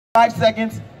5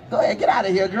 seconds. Go ahead, get out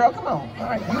of here, girl. Come on. All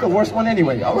right, you're the worst one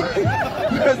anyway. All right,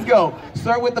 let's go.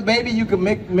 Start with the baby. You can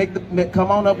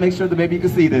come on up. Make sure the baby can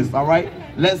see this. All right,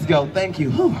 let's go. Thank you.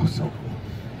 So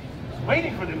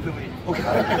waiting for them to leave. Okay.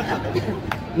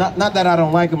 not that I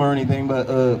don't like them or anything,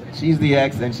 but she's the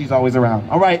ex and she's always around.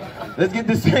 All right, let's get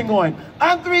this thing going.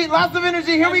 On 3, lots of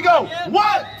energy. Here we go.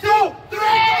 1, 2, 3.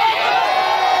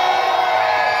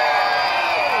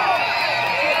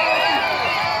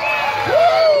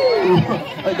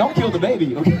 Hey, don't kill the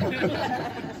baby, okay?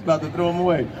 It's about to throw him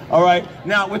away. All right,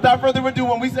 now, without further ado,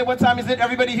 when we say what time is it,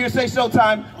 everybody here say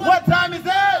showtime. What time is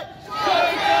it?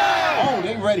 Showtime! Oh,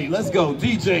 they ready. Let's go.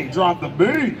 DJ, drop the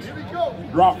beat. Here we go.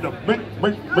 Drop the beat.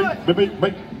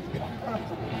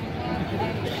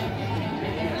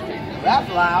 That's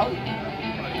loud.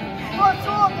 What's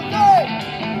on the day?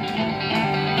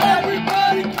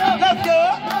 Everybody clap. Let's go.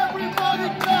 Everybody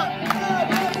clap.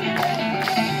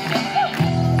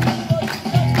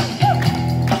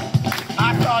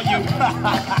 You.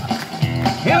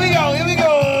 Here we go.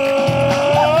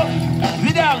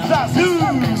 Vidal Sassoon.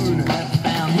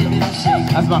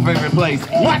 That's my favorite place.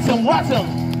 Watch him.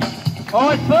 Oh,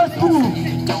 it's first move.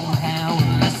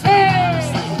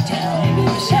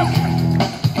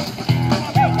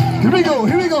 Here we go.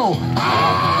 In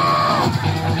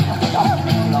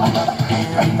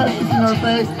her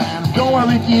face. Don't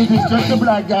worry, kids, it's just a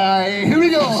black guy. Here we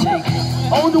go.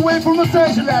 All the way from Los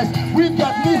Angeles, we've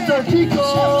got Mr.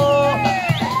 Kiko.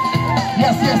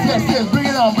 Yes. Bring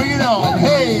it on.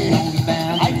 Hey,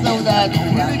 I know that.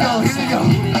 Here we go.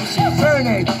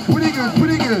 Serenade. Pretty good.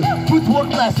 Footwork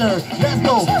master. Let's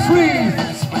go. Freeze.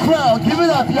 Crowd, give it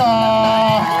up,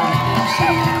 y'all.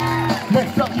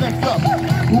 Next up.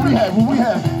 Who we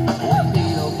have?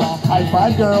 High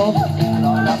five, girl.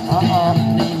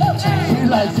 She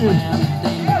likes it.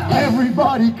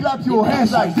 Everybody clap your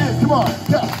hands like this. Come on.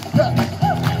 Yeah.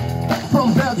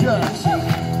 From Belgium.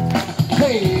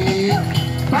 Hey.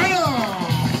 Bam.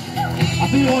 I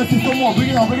think you want to see some more. Bring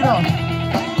it on.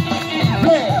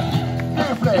 Flare.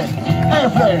 Air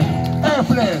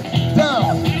flare.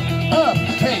 Down. Up.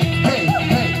 Hey.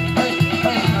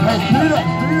 Split it up.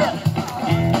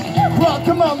 Crowd,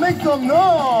 come on, make some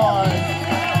noise.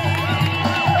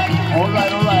 All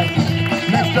right.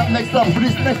 Next up, for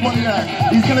this next one here,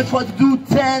 he's gonna try to do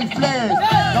 10 flares.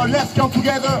 Now let's count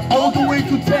together all the way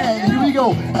to 10. Here we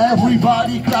go.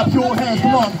 Everybody clap your hands.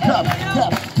 Come on, clap.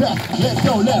 Let's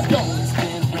go.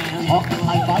 Oh,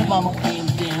 high five, mama.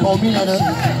 Call me later.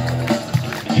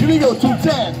 Here we go to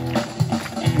 10.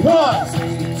 1,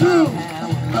 2, 3,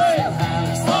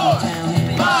 4,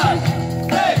 5,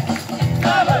 6,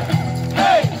 7,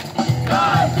 8,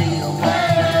 9,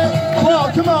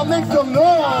 10. Come on, make some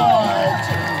noise.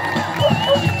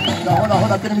 Hold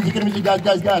on. Get me, guys.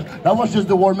 That was just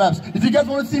the warm-ups. If you guys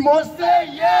want to see more, say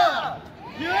yeah.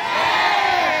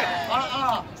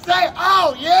 Yeah. Say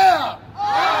oh yeah.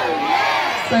 Oh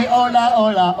yeah. Say hola.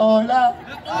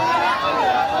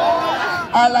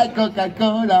 I like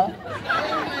Coca-Cola.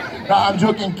 No, I'm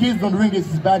joking. Kids, don't drink this.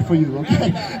 It's bad for you.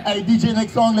 Okay. Hey, DJ,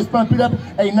 next song. Let's pump it up.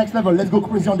 Hey, next level. Let's go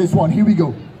crazy on this one. Here we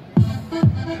go.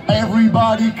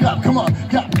 Everybody clap, come on,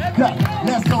 clap.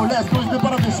 Let's go, it's the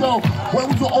part of the show where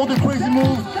we do all the crazy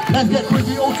moves. Let's get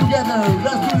crazy all together.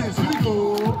 Let's do this, here we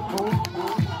go.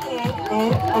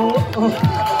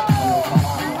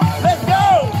 Let's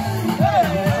go!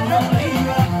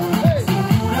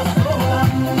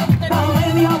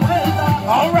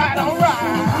 All right.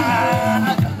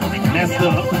 Let's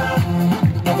go.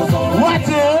 Watch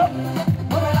it!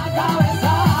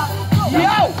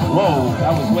 Yo! Whoa,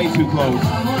 that was way too close.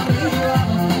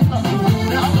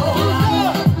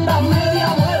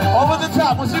 Over the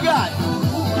top, what you got?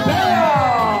 Bam!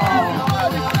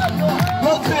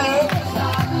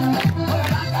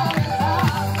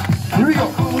 Here we go.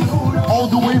 All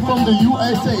the way from the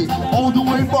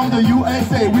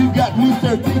USA. We've got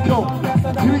Mr. Tico.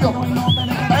 Here we go.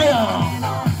 Bam!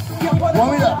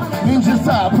 Warm it up. Ninja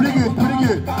style. Pretty good.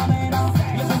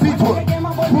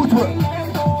 Footwork.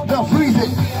 Now freeze it.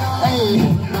 Hey,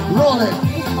 roll it.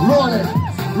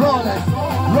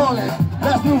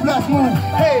 Let's move.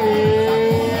 Hey,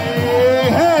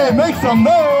 make some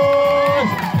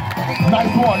noise.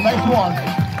 Nice one.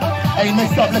 Hey,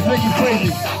 next up, let's make it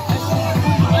crazy.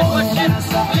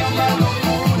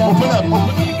 Open up.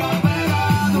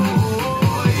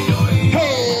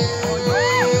 Hey,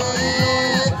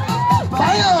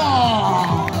 fire.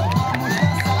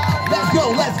 Let's go.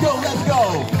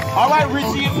 All right,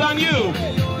 Richie, it's on you.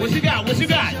 What you got?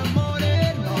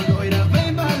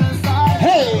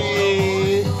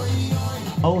 Hey.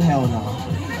 Oh, hell no.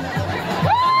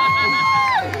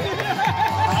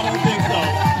 I don't think so.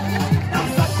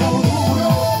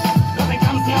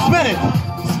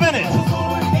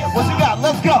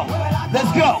 Let's go.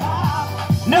 Let's go.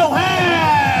 No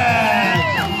hands.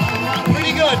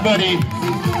 Pretty good, buddy.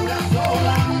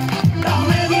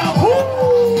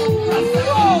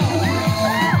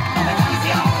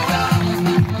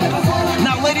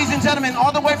 Now, ladies and gentlemen,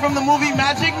 all the way from the movie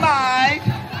Magic Mike,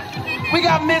 we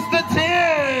got Mr.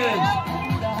 Tibbs.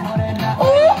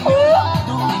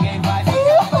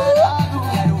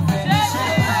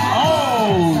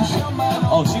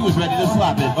 Oh, she was ready to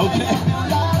slap it.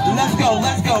 Okay. Let's go,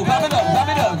 let's go. Clap it up, clap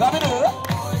it up, clap it up.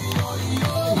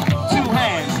 Two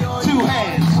hands, two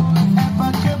hands.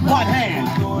 One hand,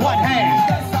 one hand.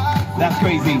 That's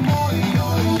crazy.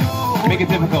 Make it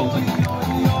difficult.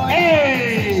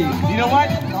 Hey! You know what?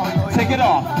 Take it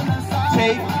off.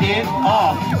 Take it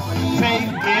off. Take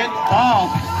it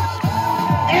off.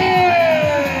 Hey!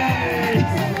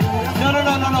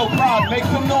 No, crowd, make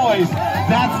some noise.